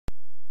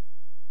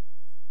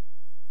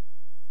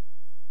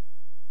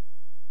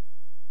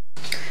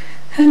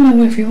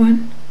Hello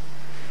everyone.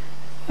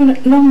 Well,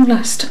 at long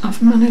last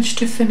I've managed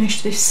to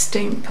finish this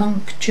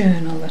steampunk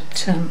journal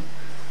that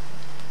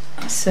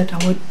I said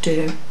I would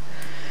do.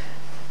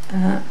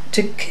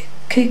 To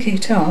kick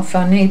it off,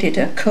 I needed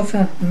a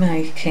cover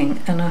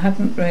making and I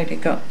hadn't really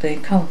got the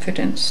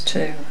confidence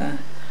to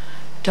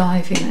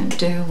dive in and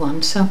do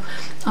one, so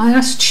I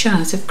asked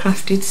Shaz of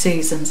Crafted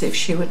Seasons if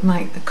she would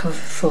make the cover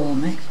for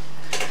me.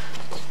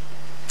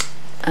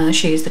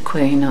 She's the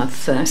queen of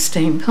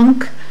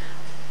steampunk.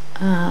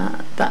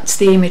 That's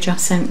the image I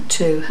sent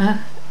to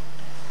her,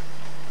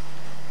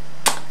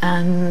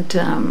 and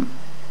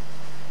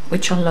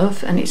which I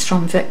love, and it's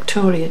from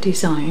Victoria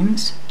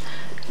Designs,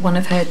 one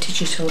of her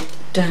digital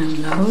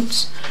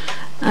downloads,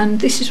 and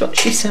this is what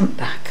she sent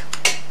back.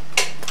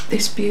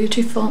 This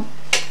beautiful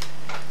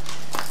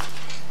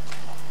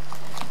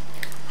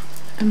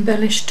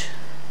embellished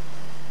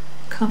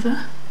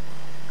cover.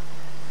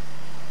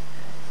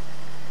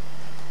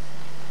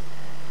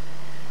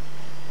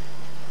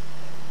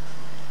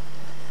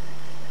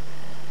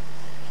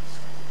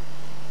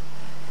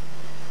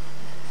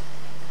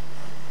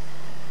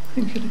 I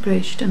think you'll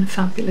agree she's done a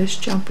fabulous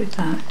job with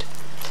that.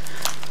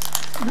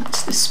 And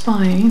that's the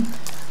spine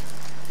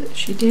that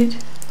she did.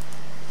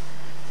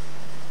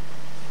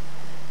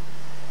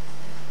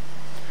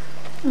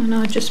 And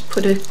I just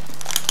put a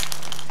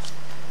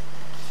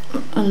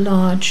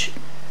large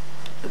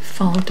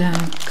fold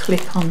down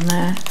clip on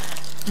there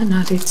and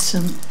added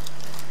some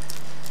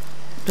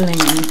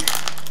bling.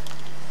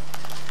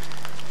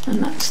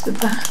 And that's the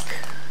back,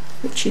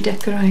 which she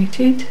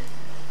decorated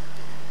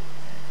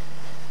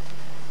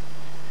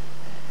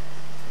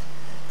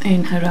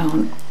in her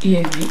own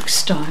unique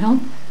style.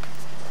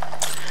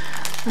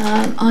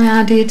 I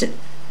added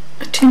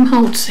a Tim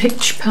Holtz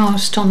hitch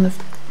post on the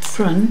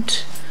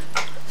front.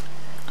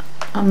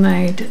 I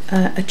made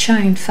a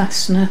chain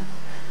fastener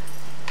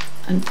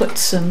and put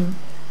some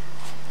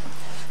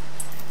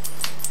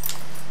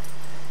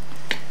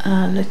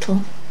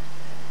little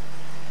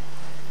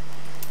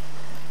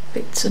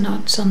bits and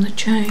odds on the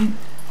chain.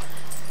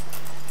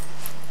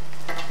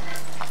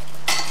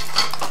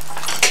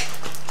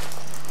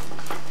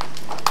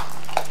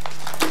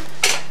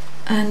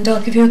 And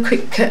I'll give you a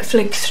quick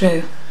flick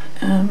through.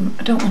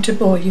 I don't want to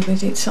bore you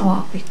with it, so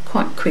I'll be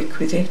quite quick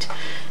with it.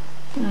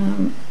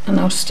 I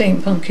know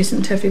steampunk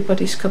isn't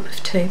everybody's cup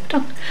of tea,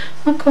 but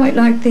I quite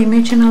like the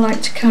image and I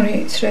like to carry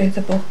it through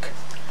the book.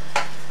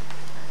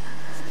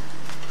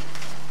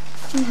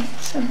 Right,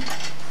 so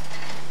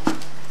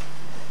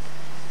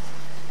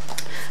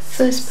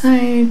first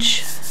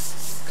page,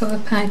 cover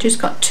page, has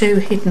got two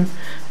hidden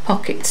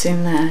pockets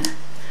in there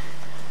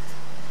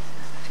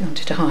if you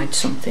wanted to hide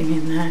something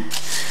in there.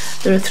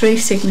 There are three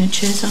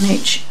signatures. On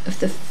each of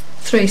the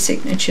three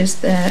signatures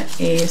there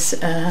is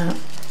a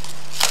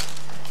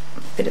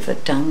bit of a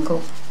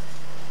dangle.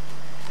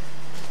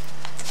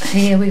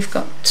 Here we've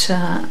got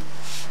a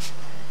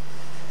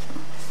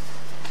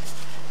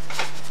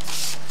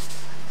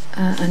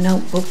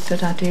notebook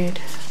that I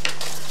did,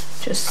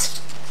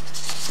 just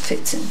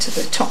fits into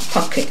the top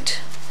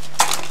pocket.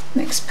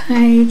 Next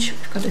page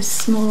we've got a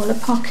smaller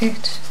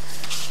pocket,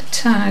 a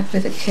tag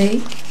with a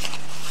key.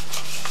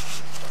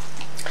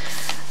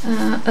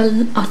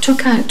 I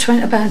took out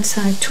about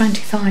say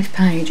 25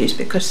 pages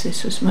because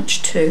this was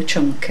much too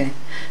chunky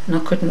and I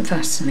couldn't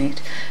fasten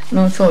it, and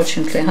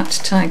unfortunately I had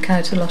to take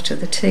out a lot of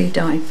the tea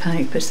dyed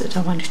papers that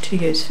I wanted to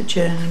use for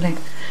journaling,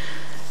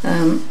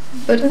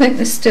 but I think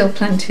there's still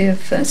plenty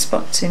of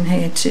spots in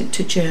here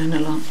to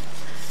journal on.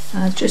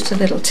 Just a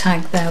little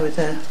tag there with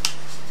a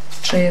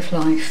Tree of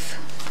Life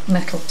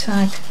metal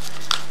tag.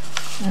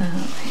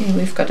 Here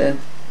we've got a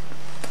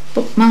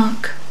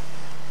bookmark.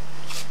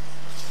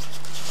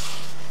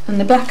 And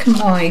the black and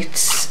white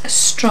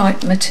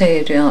striped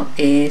material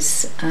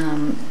is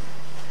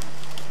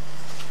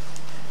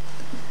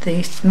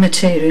the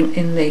material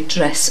in the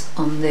dress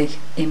on the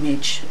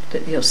image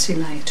that you'll see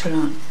later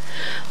on.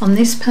 On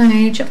this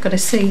page I've got a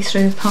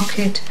see-through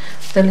pocket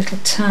with a little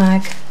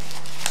tag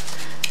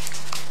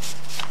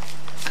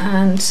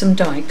and some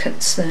die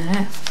cuts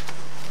there.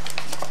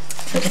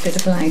 A little bit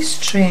of lace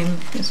trim,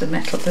 there's a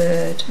metal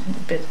bird,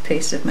 a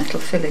piece of metal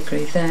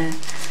filigree there.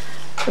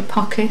 The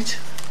pocket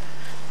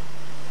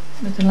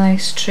with the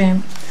lace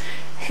trim.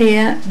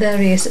 Here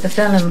there is a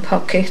vellum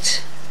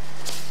pocket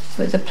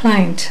with a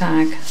plain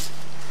tag.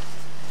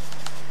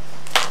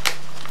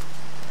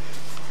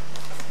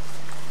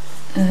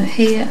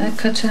 Here a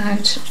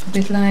cutout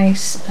with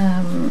lace,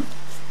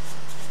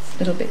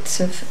 little bits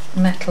of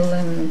metal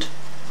and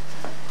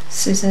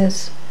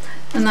scissors,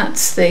 and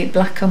that's the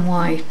black and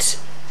white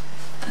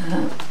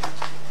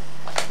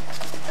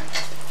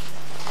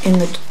in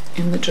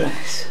the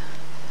dress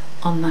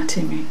on that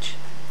image.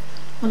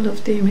 I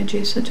love the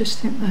images, I just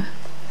think they're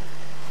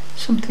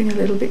something a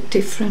little bit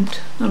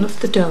different. I love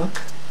the dog,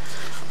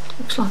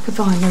 looks like a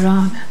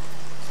Weimaraner.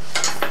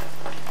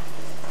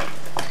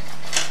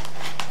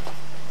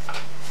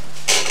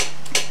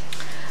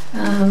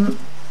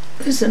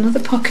 There's another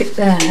pocket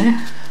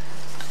there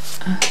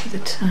with a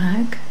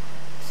tag.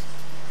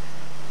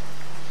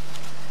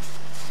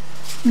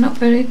 I'm not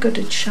very good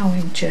at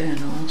showing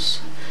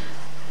journals.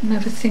 I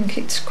never think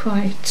it's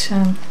quite,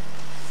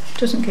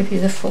 doesn't give you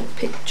the full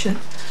picture.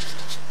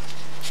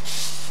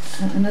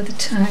 Another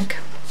tag.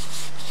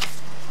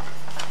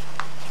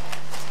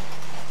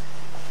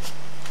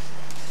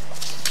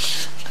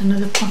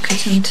 Another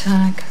pocket and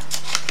tag.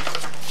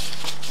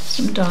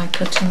 Some die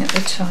cutting at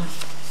the top.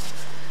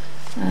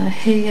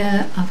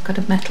 Here I've got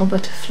a metal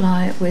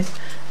butterfly with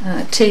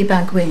tea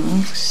bag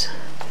wings.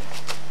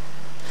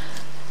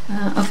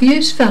 I've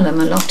used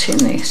vellum a lot in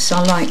this.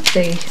 I like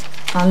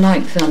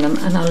vellum,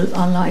 and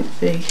I like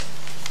the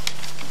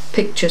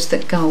pictures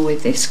that go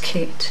with this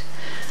kit.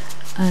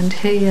 And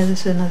here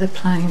there's another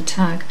plain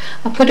tag.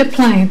 I put a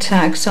plain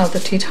tag so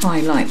that it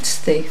highlights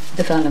the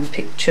vellum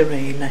picture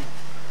really.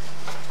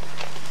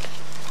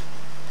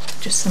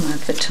 Just some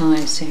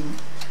advertising.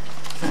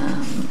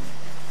 An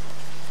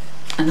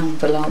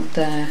envelope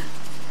there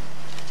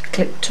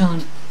clipped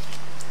on.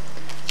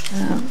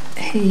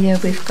 Here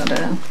we've got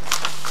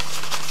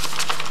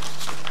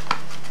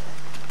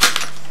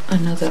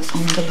another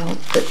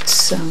envelope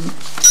that's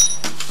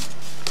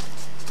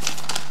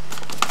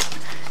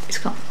it's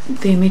got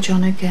the image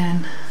on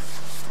again,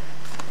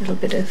 a little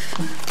bit of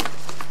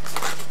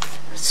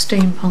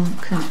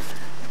steampunk,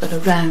 got a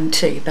round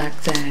tea bag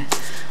there,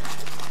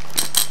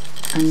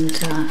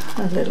 and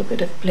a little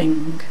bit of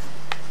bling.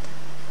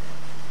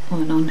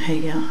 And on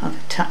here I've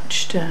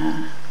attached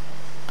a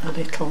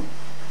little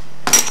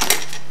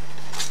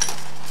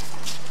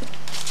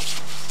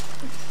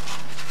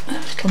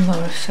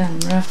more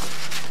ephemera,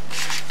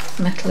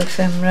 metal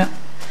ephemera.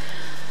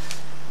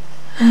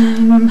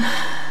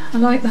 I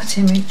like that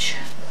image.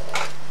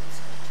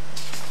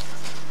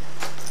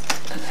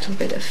 A little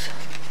bit of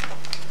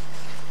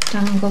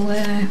dangle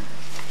there.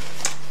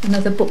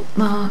 Another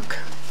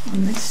bookmark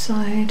on this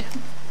side.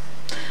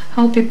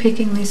 I'll be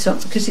picking this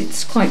up because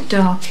it's quite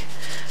dark.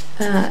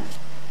 The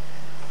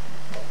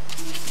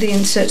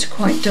inserts are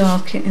quite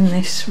dark in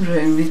this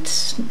room.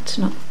 It's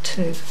not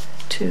too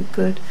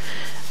good.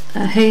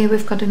 Here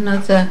we've got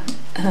another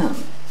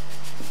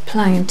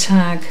plain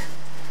tag,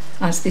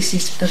 as this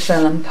is a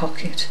vellum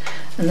pocket,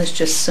 and there's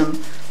just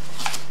some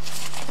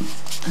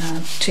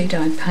tea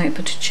dyed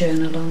paper to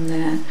journal on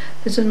there.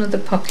 There's another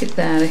pocket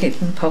there, a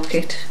hidden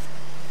pocket.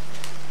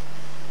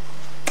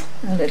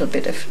 A little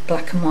bit of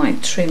black and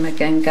white trim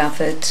again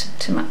gathered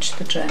to match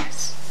the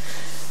dress.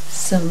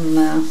 Some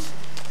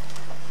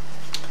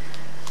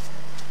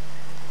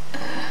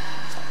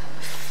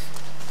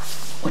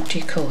what do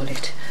you call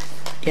it?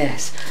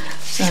 Yes,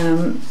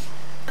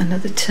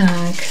 another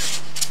tag,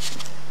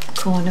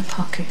 corner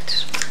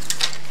pocket.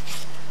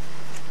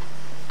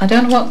 I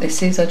don't know what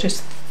this is, I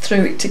just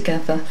threw it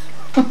together.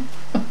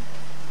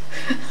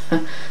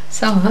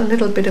 So a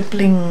little bit of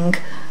bling,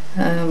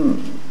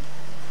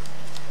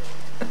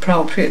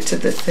 appropriate to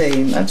the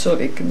theme, that's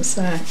all you can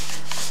say.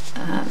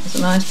 There's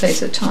a nice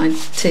piece of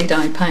tea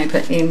dye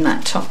paper in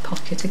that top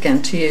pocket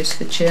again to use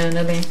for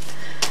journaling.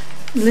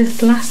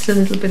 Last a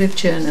little bit of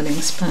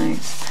journaling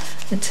space.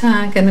 A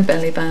tag and a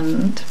belly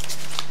band.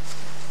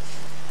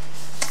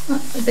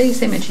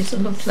 These images are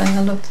lovely,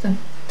 I love them.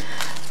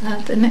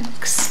 The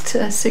next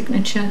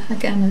signature,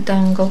 again a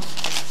dangle.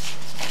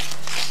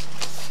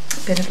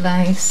 A bit of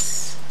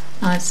lace,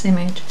 nice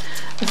image.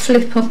 A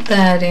flip up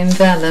there in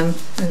vellum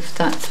with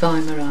that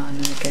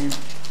Weimaraner again.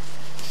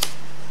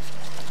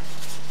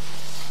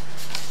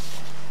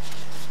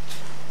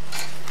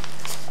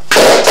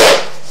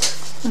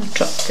 I've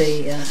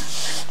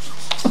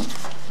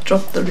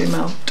dropped the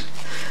remote.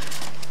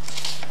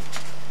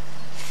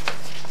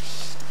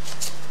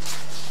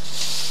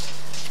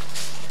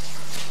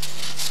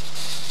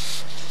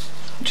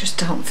 Just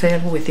don't feel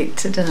with it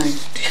today.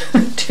 Do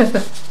you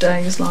have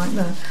days like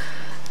that?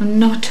 I'm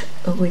not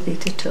with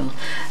it at all.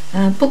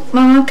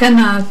 Bookmark, and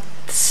I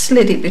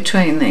slid it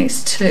between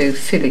these two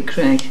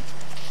filigree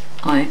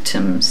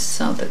items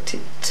so that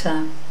it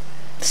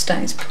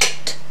stays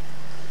put.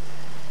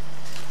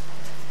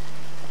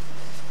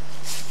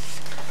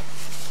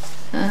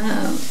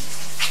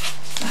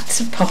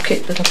 That's a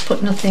pocket that I've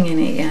put nothing in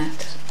it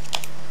yet.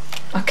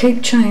 I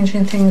keep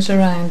changing things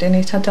around in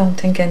it. I don't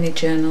think any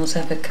journal's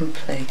ever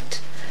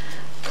complete.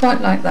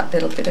 Quite like that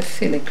little bit of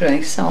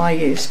filigree, so I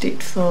used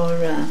it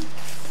for a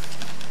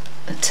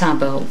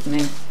tab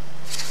opening.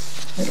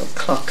 Little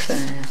clock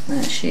there.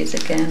 There she is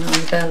again on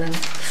vellum,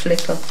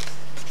 flip up.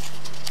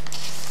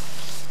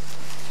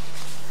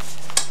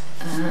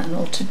 An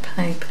altered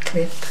paper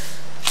clip.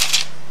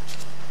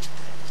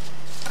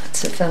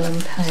 That's a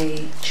vellum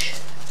page.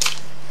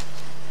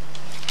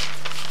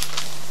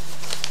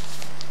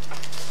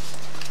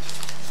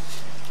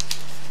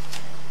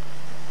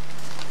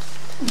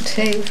 And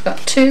here we've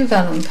got two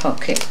vellum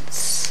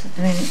pockets,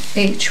 and in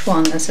each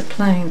one there's a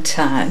plain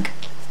tag.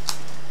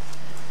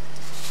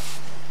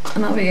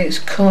 And I'll use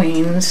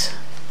coins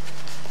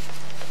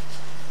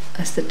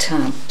as the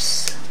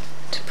tabs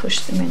to push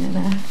them in and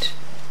out.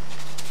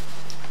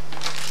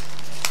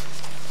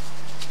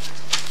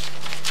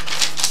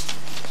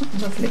 A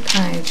lovely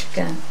page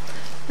again.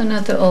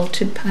 Another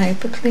altered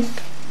paper clip.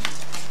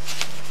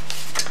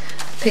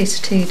 piece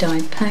of tea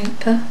dyed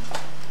paper,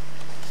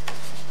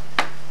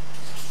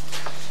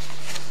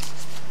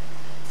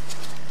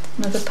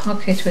 another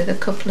pocket with a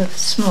couple of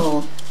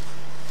small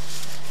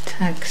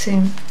tags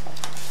in,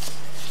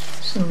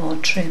 some more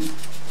trim.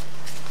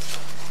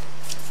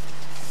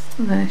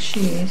 And there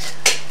she is.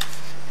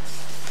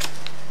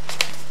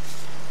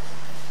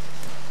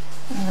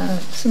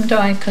 Some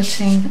die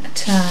cutting, a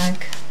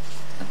tag,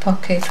 a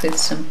pocket with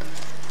some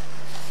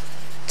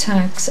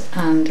tags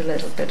and a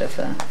little bit of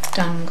a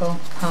dangle,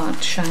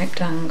 heart shaped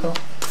dangle.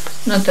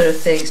 Another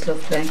of these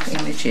lovely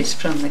images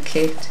from the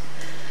kit.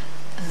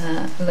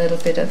 A little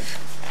bit of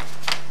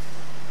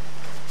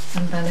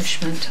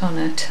embellishment on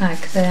a tag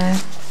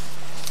there.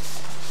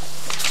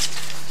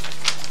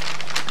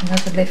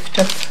 Another lift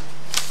up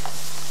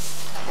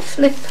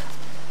flip.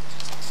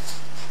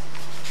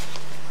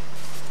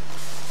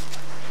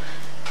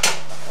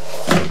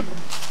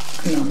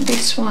 And on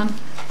this one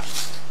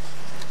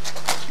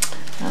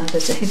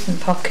there's a hidden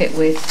pocket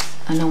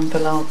with an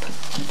envelope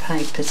and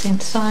papers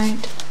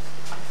inside.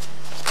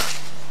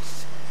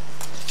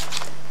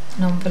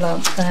 An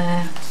envelope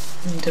there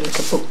and a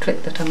little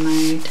booklet that I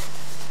made.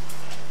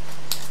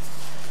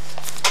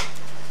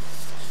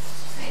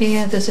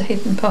 Here there's a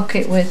hidden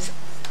pocket with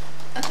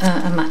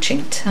a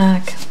matching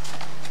tag.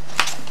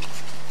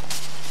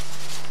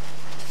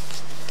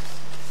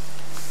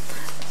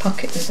 A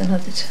pocket with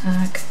another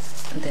tag,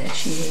 and there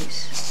she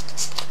is.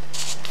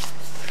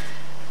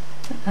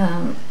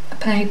 A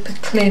paper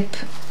clip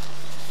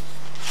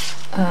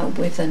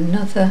with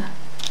another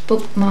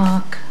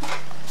bookmark,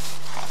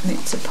 and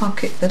it's a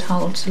pocket that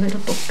holds a little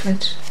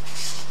booklet.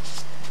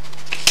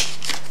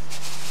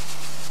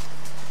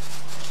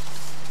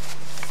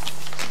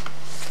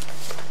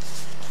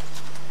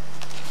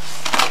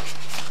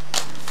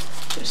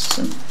 Just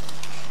some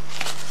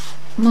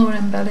more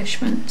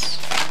embellishments.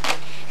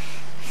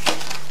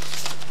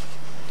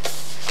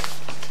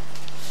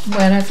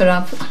 Wherever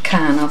I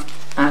can,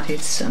 I've added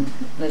some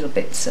little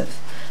bits of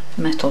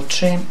metal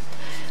trim.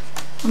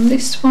 On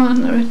this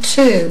one there are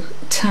two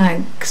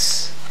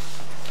tags.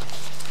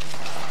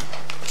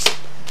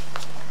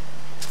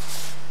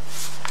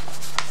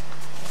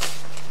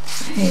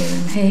 Here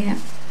and here.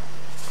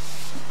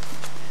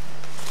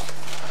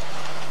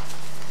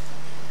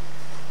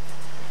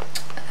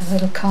 A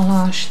little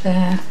collage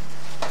there.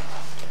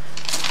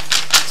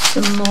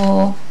 Some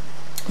more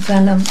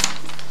vellum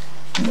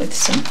with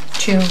some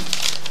tulle.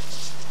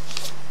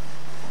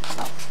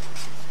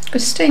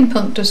 Because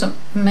steampunk doesn't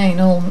mean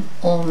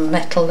all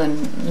metal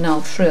and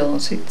no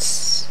frills.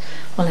 It's,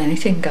 well,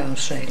 anything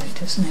goes really,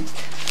 doesn't it?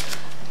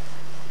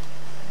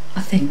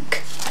 I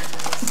think,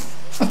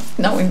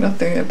 knowing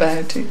nothing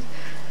about it.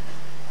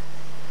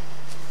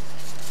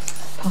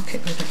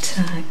 Pocket with a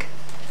tag,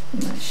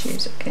 and there she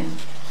is again.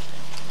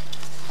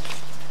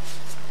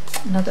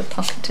 Another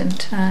pocket and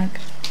tag.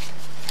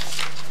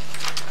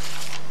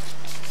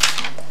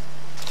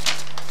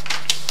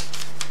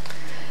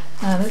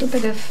 A little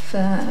bit of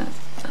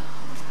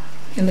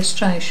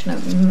illustration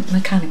of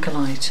mechanical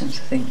items,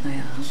 I think they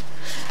are.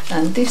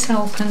 And this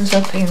opens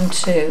up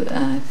into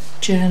a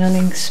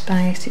journaling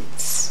space.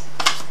 It's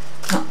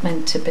not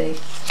meant to be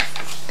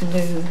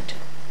glued.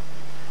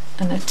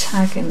 And a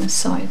tag in the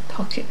side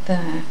pocket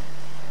there.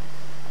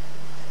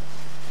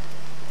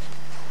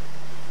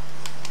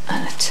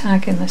 And a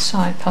tag in the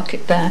side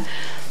pocket there.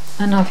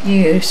 And I've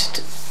used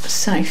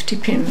safety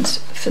pins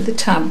for the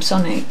tabs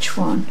on each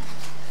one.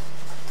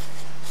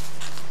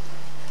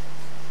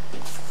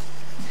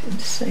 You can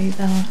see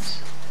that.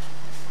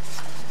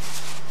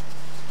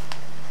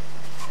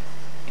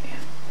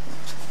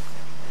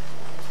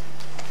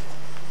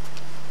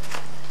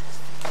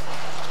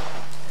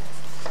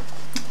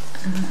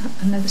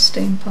 Another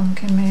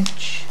steampunk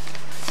image,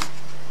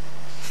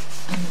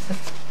 another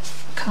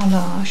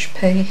collage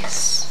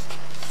piece,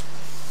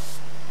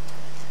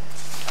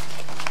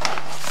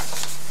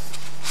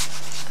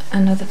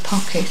 another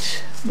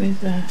pocket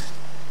with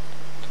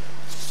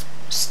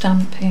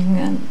stamping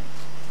and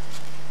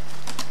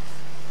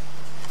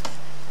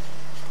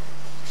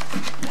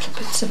little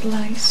bits of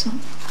lace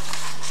on,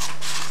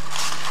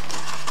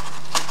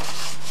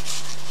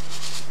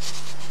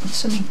 and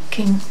some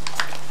inking.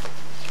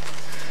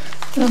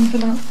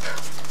 Envelope,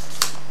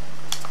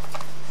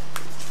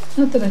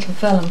 another little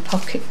vellum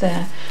pocket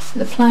there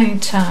with a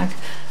plain tag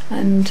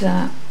and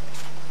a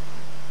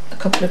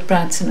couple of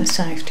brads and a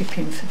safety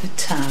pin for the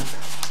tab.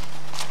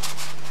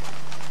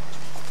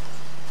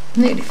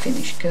 Nearly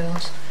finished,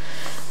 girls.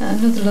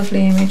 Another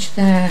lovely image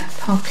there,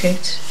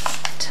 pocket,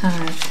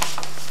 tag,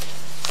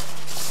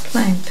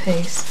 plain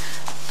piece,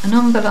 an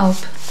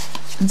envelope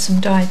and some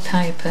dyed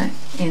paper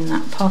in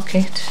that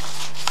pocket.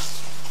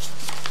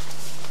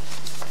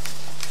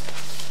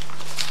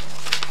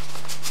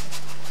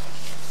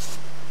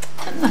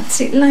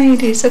 That's it,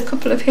 ladies. A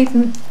couple of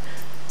hidden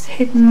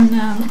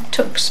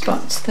tuck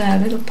spots there,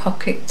 little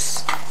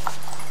pockets,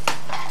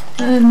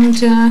 and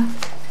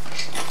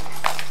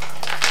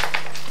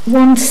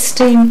one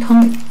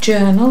steampunk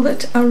journal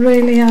that I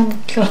really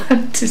am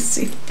glad to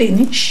see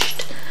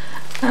finished.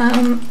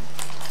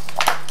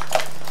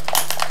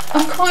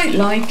 I quite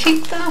like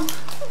it though.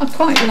 I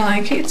quite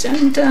like it,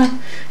 and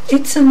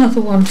it's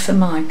another one for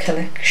my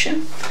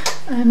collection,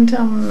 and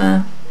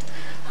I'm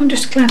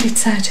just glad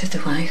it's out of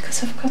the way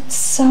because I've got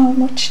so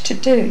much to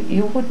do,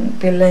 you wouldn't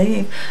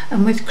believe,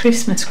 and with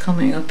Christmas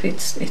coming up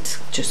it's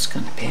just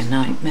going to be a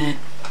nightmare.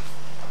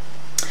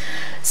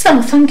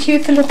 So thank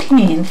you for looking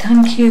in.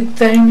 Thank you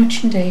very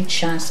much indeed,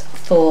 Shaz,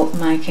 for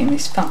making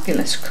this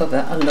fabulous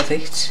cover. I love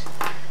it.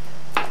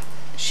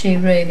 She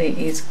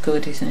really is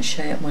good, isn't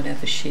she, at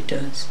whatever she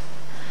does.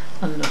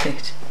 I love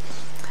it.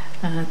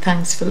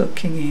 Thanks for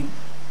looking in,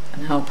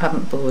 and I hope I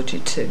haven't bored you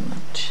too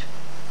much.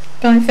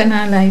 Bye for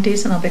now,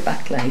 ladies, and I'll be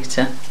back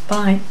later.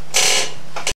 Bye.